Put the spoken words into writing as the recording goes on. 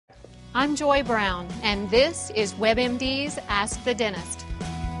I'm Joy Brown, and this is WebMD's Ask the Dentist.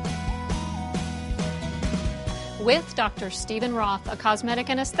 With Dr. Stephen Roth, a cosmetic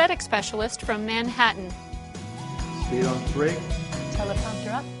and aesthetic specialist from Manhattan. Speed on 3.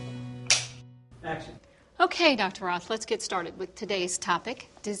 Teleprompter up. Action. Okay, Dr. Roth, let's get started with today's topic,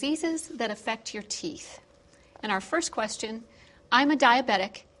 diseases that affect your teeth. And our first question, I'm a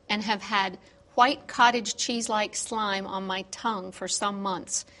diabetic and have had white cottage cheese-like slime on my tongue for some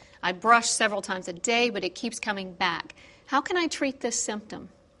months. I brush several times a day, but it keeps coming back. How can I treat this symptom?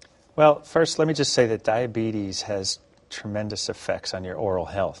 Well, first, let me just say that diabetes has tremendous effects on your oral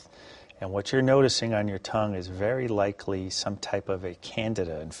health. And what you're noticing on your tongue is very likely some type of a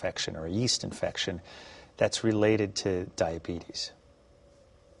candida infection or a yeast infection that's related to diabetes.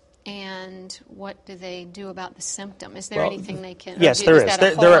 And what do they do about the symptom? Is there anything they can... Yes, there is.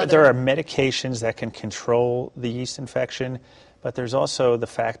 There are medications that can control the yeast infection, but there's also the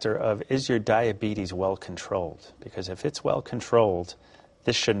factor of, is your diabetes well controlled? Because if it's well controlled,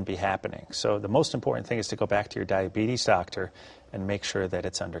 this shouldn't be happening. So the most important thing is to go back to your diabetes doctor and make sure that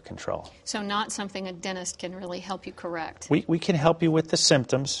it's under control. So not something a dentist can really help you correct? We can help you with the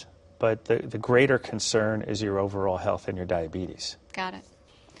symptoms, but the greater concern is your overall health and your diabetes. Got it.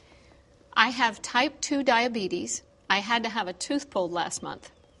 I have type 2 diabetes. I had to have a tooth pulled last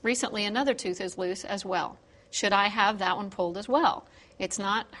month. Recently, another tooth is loose as well. Should I have that one pulled as well? It's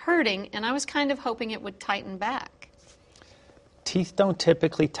not hurting, and I was kind of hoping it would tighten back. Teeth don't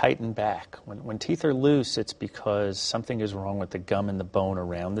typically tighten back. When teeth are loose, it's because something is wrong with the gum and the bone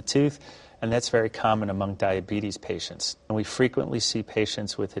around the tooth, and that's very common among diabetes patients. And we frequently see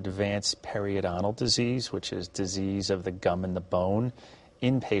patients with advanced periodontal disease, which is disease of the gum and the bone,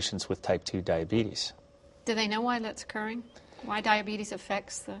 in patients with type 2 diabetes. Do they know why that's occurring? Why diabetes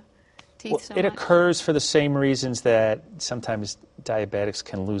affects the teeth so much? It occurs for the same reasons that sometimes diabetics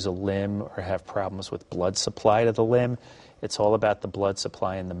can lose a limb or have problems with blood supply to the limb. It's all about the blood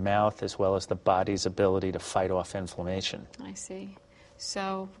supply in the mouth as well as the body's ability to fight off inflammation. I see.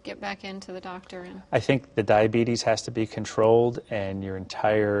 So get back into the doctor. I think the diabetes has to be controlled, and your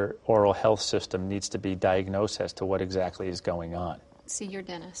entire oral health system needs to be diagnosed as to what exactly is going on. See your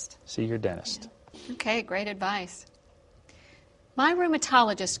dentist. See your dentist. Yeah. Okay, great advice. My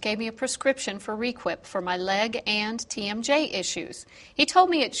rheumatologist gave me a prescription for Requip for my leg and TMJ issues. He told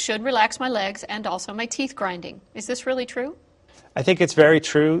me it should relax my legs and also my teeth grinding. Is this really true? I think it's very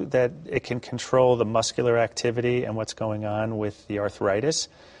true that it can control the muscular activity and what's going on with the arthritis.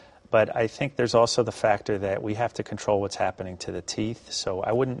 But I think there's also the factor that we have to control what's happening to the teeth. So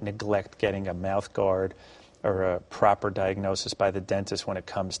I wouldn't neglect getting a mouth guard or a proper diagnosis by the dentist when it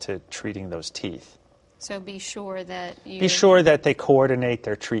comes to treating those teeth. So be sure that they coordinate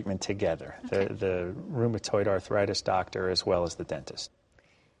their treatment together, okay. The rheumatoid arthritis doctor as well as the dentist.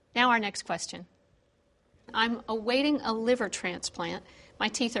 Now our next question. I'm awaiting a liver transplant. My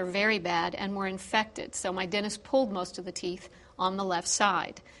teeth are very bad and were infected, so my dentist pulled most of the teeth on the left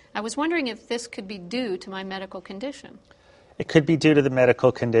side. I was wondering if this could be due to my medical condition. It could be due to the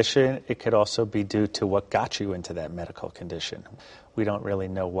medical condition. It could also be due to what got you into that medical condition. We don't really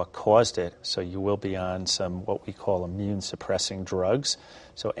know what caused it, so you will be on some what we call immune-suppressing drugs.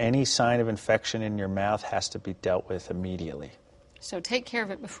 So any sign of infection in your mouth has to be dealt with immediately. So take care of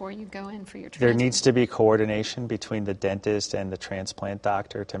it before you go in for your transplant. There needs to be coordination between the dentist and the transplant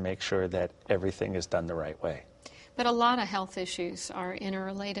doctor to make sure that everything is done the right way. But a lot of health issues are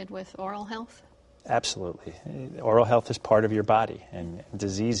interrelated with oral health. Absolutely. Oral health is part of your body, and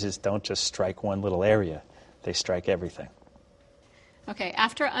diseases don't just strike one little area. They strike everything. Okay,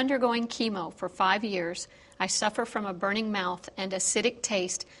 after undergoing chemo for 5 years, I suffer from a burning mouth and acidic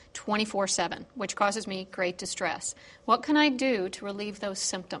taste 24/7, which causes me great distress. What can I do to relieve those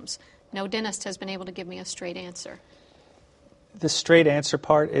symptoms? No dentist has been able to give me a straight answer. The straight answer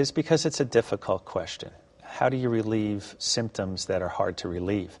part is because it's a difficult question. How do you relieve symptoms that are hard to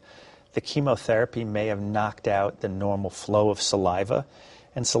relieve? The chemotherapy may have knocked out the normal flow of saliva.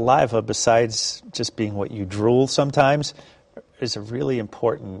 And saliva, besides just being what you drool sometimes, is a really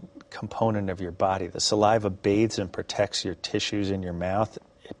important component of your body. The saliva bathes and protects your tissues in your mouth.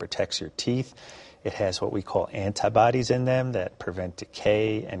 It protects your teeth. It has what we call antibodies in them that prevent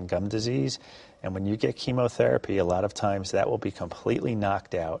decay and gum disease. And when you get chemotherapy, a lot of times that will be completely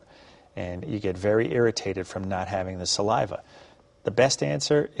knocked out, and you get very irritated from not having the saliva. The best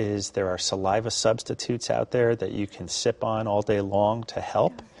answer is there are saliva substitutes out there that you can sip on all day long to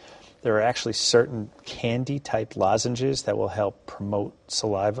help. There are actually certain candy-type lozenges that will help promote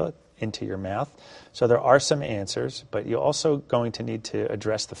saliva into your mouth. So there are some answers, but you're also going to need to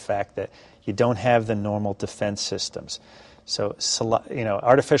address the fact that you don't have the normal defense systems. So,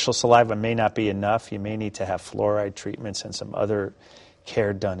 artificial saliva may not be enough. You may need to have fluoride treatments and some other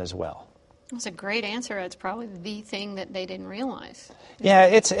care done as well. That's a great answer. It's probably the thing that they didn't realize. Yeah,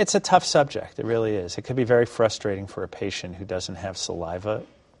 it's a tough subject. It really is. It could be very frustrating for a patient who doesn't have saliva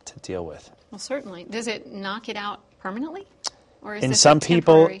to deal with. Well, certainly. Does it knock it out permanently? Or is In this some a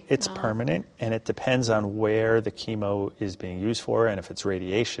people, temporary- it's permanent, and it depends on where the chemo is being used for, and if it's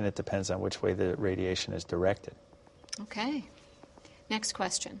radiation, it depends on which way the radiation is directed. Okay. Next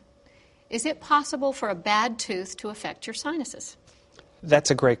question. Is it possible for a bad tooth to affect your sinuses?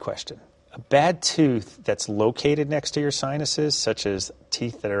 That's a great question. A bad tooth that's located next to your sinuses, such as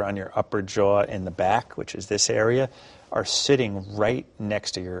teeth that are on your upper jaw in the back, which is this area, are sitting right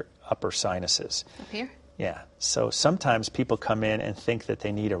next to your upper sinuses. Up here? Yeah. So sometimes people come in and think that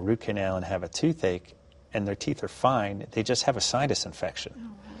they need a root canal and have a toothache, and their teeth are fine. They just have a sinus infection. Oh,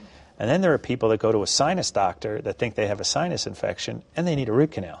 wow. And then there are people that go to a sinus doctor that think they have a sinus infection, and they need a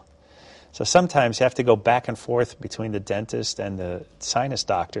root canal. So sometimes you have to go back and forth between the dentist and the sinus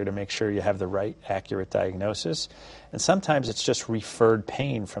doctor to make sure you have the right, accurate diagnosis. And sometimes it's just referred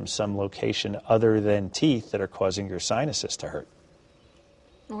pain from some location other than teeth that are causing your sinuses to hurt.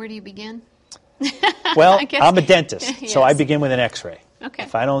 Where do you begin? Well, I guess- I'm a dentist, so I Yes. begin with an x-ray. Okay.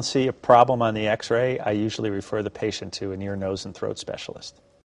 If I don't see a problem on the x-ray, I usually refer the patient to an ear, nose, and throat specialist.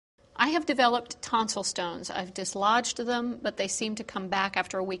 I have developed tonsil stones. I've dislodged them, but they seem to come back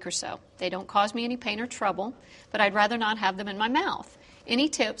after a week or so. They don't cause me any pain or trouble, but I'd rather not have them in my mouth. Any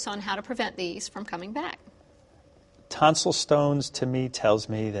tips on how to prevent these from coming back? Tonsil stones, to me, tells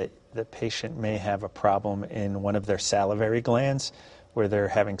me that the patient may have a problem in one of their salivary glands where they're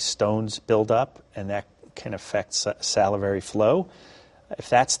having stones build up, and that can affect salivary flow. If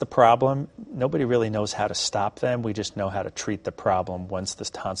that's the problem, nobody really knows how to stop them. We just know how to treat the problem once the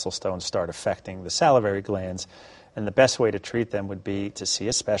tonsil stones start affecting the salivary glands. And the best way to treat them would be to see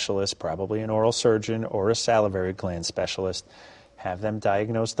a specialist, probably an oral surgeon or a salivary gland specialist, have them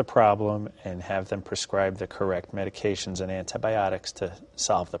diagnose the problem, and have them prescribe the correct medications and antibiotics to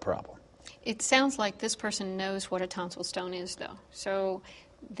solve the problem. It sounds like this person knows what a tonsil stone is, though. So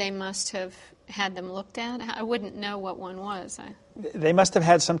they must have had them looked at. I wouldn't know what one was. They must have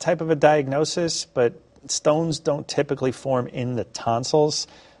had some type of a diagnosis, but stones don't typically form in the tonsils.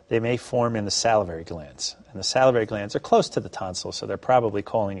 They may form in the salivary glands. And the salivary glands are close to the tonsils, so they're probably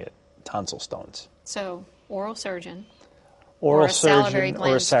calling it tonsil stones. So oral surgeon Oral or a salivary surgeon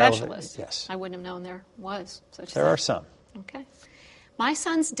gland or a salivary, specialist. yes. I wouldn't have known there was such a There thing. are some. Okay. My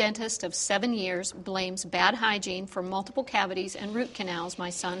son's dentist of 7 years blames bad hygiene for multiple cavities and root canals my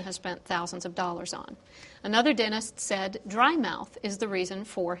son has spent thousands of dollars on. Another dentist said dry mouth is the reason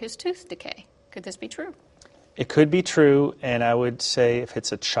for his tooth decay. Could this be true? It could be true, and I would say if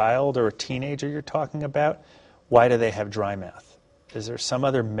it's a child or a teenager you're talking about, why do they have dry mouth? Is there some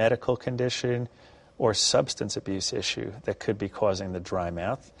other medical condition or substance abuse issue that could be causing the dry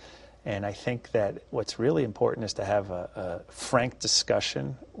mouth? And I think that what's really important is to have a frank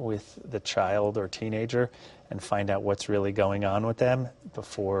discussion with the child or teenager and find out what's really going on with them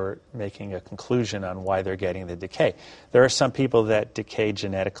before making a conclusion on why they're getting the decay. There are some people that decay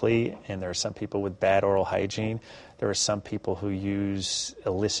genetically, and there are some people with bad oral hygiene. There are some people who use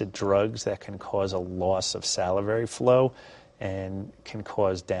illicit drugs that can cause a loss of salivary flow and can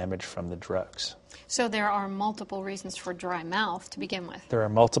cause damage from the drugs. So there are multiple reasons for dry mouth to begin with. There are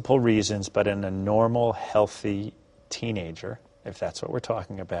multiple reasons, but in a normal, healthy teenager, if that's what we're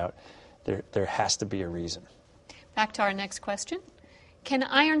talking about, there has to be a reason. Back to our next question. Can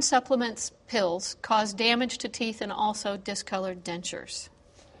iron supplements, pills, cause damage to teeth and also discolored dentures?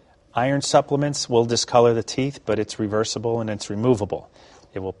 Iron supplements will discolor the teeth, but it's reversible and it's removable.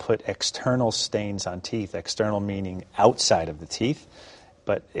 It will put external stains on teeth, external meaning outside of the teeth,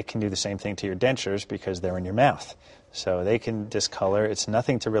 but it can do the same thing to your dentures because they're in your mouth. So they can discolor. It's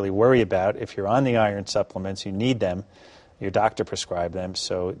nothing to really worry about. If you're on the iron supplements, you need them. Your doctor prescribed them,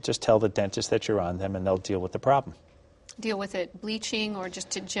 so just tell the dentist that you're on them and they'll deal with the problem. Deal with it bleaching or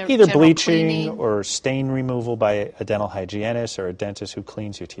just to Either general bleaching cleaning? or stain removal by a dental hygienist or a dentist who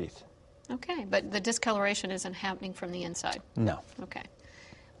cleans your teeth. Okay, but the discoloration isn't happening from the inside. No. Okay.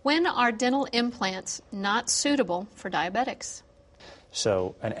 When are dental implants not suitable for diabetics?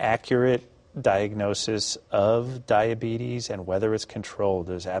 So an accurate diagnosis of diabetes and whether it's controlled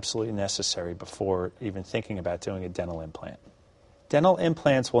is absolutely necessary before even thinking about doing a dental implant. Dental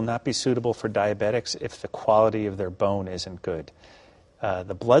implants will not be suitable for diabetics if the quality of their bone isn't good.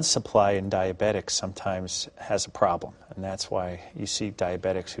 The blood supply in diabetics sometimes has a problem, and that's why you see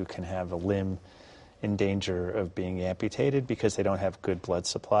diabetics who can have a limb in danger of being amputated because they don't have good blood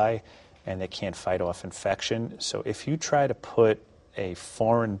supply. and they can't fight off infection. So if you try to put a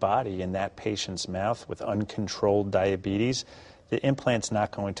foreign body in that patient's mouth with uncontrolled diabetes, the implant's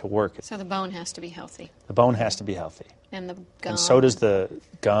not going to work. So the bone has to be healthy. The bone has to be healthy. And the gum. And so does the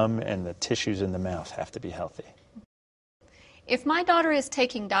gum, and the tissues in the mouth have to be healthy. If my daughter is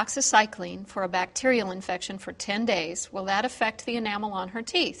taking doxycycline for a bacterial infection for 10 days, will that affect the enamel on her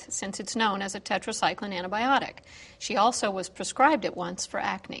teeth, since it's known as a tetracycline antibiotic? She also was prescribed it once for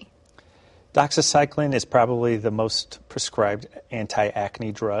acne. Doxycycline is probably the most prescribed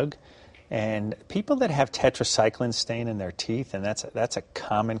anti-acne drug. And people that have tetracycline stain in their teeth, and that's a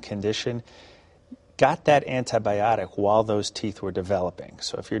common condition, got that antibiotic while those teeth were developing.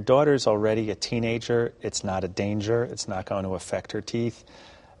 So if your daughter's already a teenager, it's not a danger. It's not going to affect her teeth.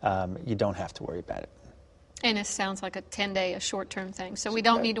 You don't have to worry about it. And it sounds like a 10-day, a short-term thing. So we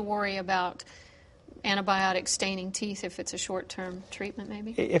don't need to worry about antibiotic staining teeth if it's a short-term treatment,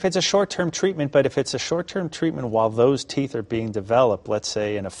 maybe? If it's a short-term treatment, but if it's a short-term treatment while those teeth are being developed, let's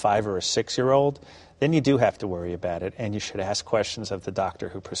say in a 5 or a 6-year-old, then you do have to worry about it, and you should ask questions of the doctor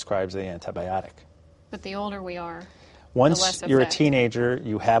who prescribes the antibiotic. But the older we are, once the less you're effect. a teenager,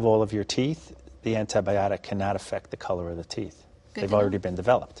 you have all of your teeth, the antibiotic cannot affect the color of the teeth. Good They've to know. already been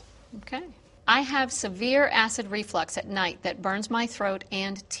developed. Okay. I have severe acid reflux at night that burns my throat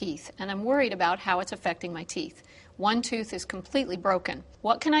and teeth, and I'm worried about how it's affecting my teeth. One tooth is completely broken.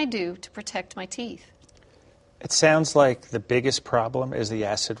 What can I do to protect my teeth? It sounds like the biggest problem is the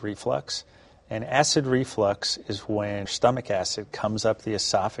acid reflux. And acid reflux is when stomach acid comes up the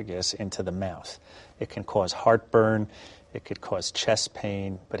esophagus into the mouth. It can cause heartburn, it could cause chest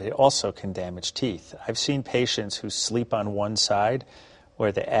pain, but it also can damage teeth. I've seen patients who sleep on one side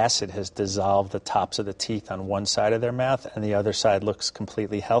where the acid has dissolved the tops of the teeth on one side of their mouth and the other side looks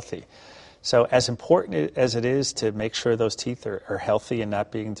completely healthy. So as important as it is to make sure those teeth are healthy and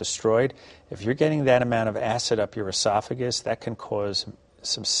not being destroyed, if you're getting that amount of acid up your esophagus, that can cause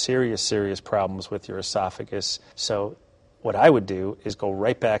some serious problems with your esophagus. So what I would do is go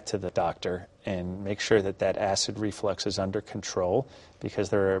right back to the doctor and make sure that that acid reflux is under control, because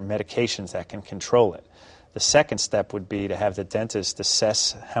there are medications that can control it. The second step would be to have the dentist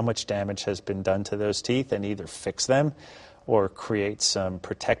assess how much damage has been done to those teeth and either fix them or create some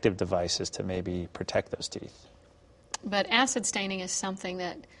protective devices to maybe protect those teeth. But acid staining is something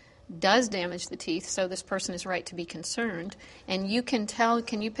that does damage the teeth, so this person is right to be concerned. And you can tell,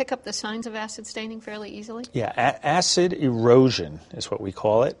 can you pick up the signs of acid staining fairly easily? Yeah, acid erosion is what we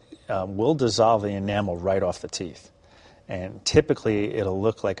call it. Will dissolve the enamel right off the teeth. And typically it'll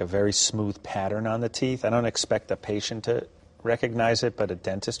look like a very smooth pattern on the teeth. I don't expect the patient to recognize it, but a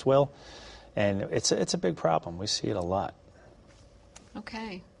dentist will. And it's a big problem. We see it a lot.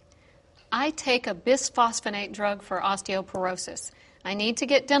 Okay. I take a bisphosphonate drug for osteoporosis. I need to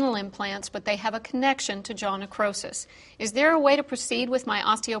get dental implants, but they have a connection to jaw necrosis. Is there a way to proceed with my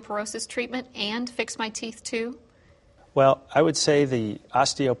osteoporosis treatment and fix my teeth too? Well, I would say the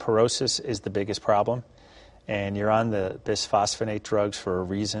osteoporosis is the biggest problem, and you're on the bisphosphonate drugs for a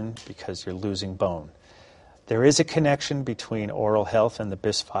reason, because you're losing bone. There is a connection between oral health and the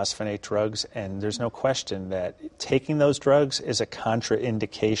bisphosphonate drugs, and there's no question that taking those drugs is a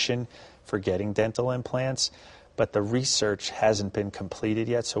contraindication for getting dental implants, but the research hasn't been completed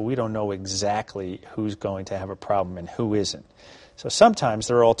yet, so we don't know exactly who's going to have a problem and who isn't. So sometimes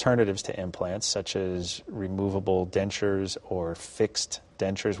there are alternatives to implants, such as removable dentures or fixed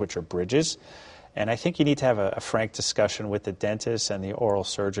dentures, which are bridges. And I think you need to have a frank discussion with the dentist and the oral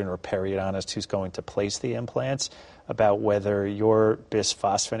surgeon or periodontist who's going to place the implants about whether your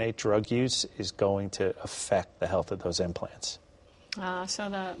bisphosphonate drug use is going to affect the health of those implants. So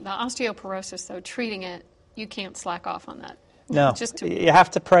the osteoporosis, though, treating it, you can't slack off on that. No, you have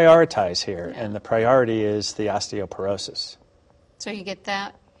to prioritize here, and the priority is the osteoporosis. So you get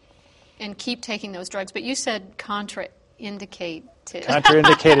that and keep taking those drugs. But you said contraindicated.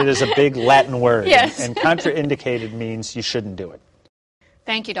 Contraindicated is a big Latin word. Yes. And contraindicated means you shouldn't do it.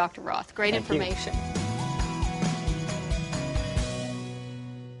 Thank you, Dr. Roth. Great Thank you. information.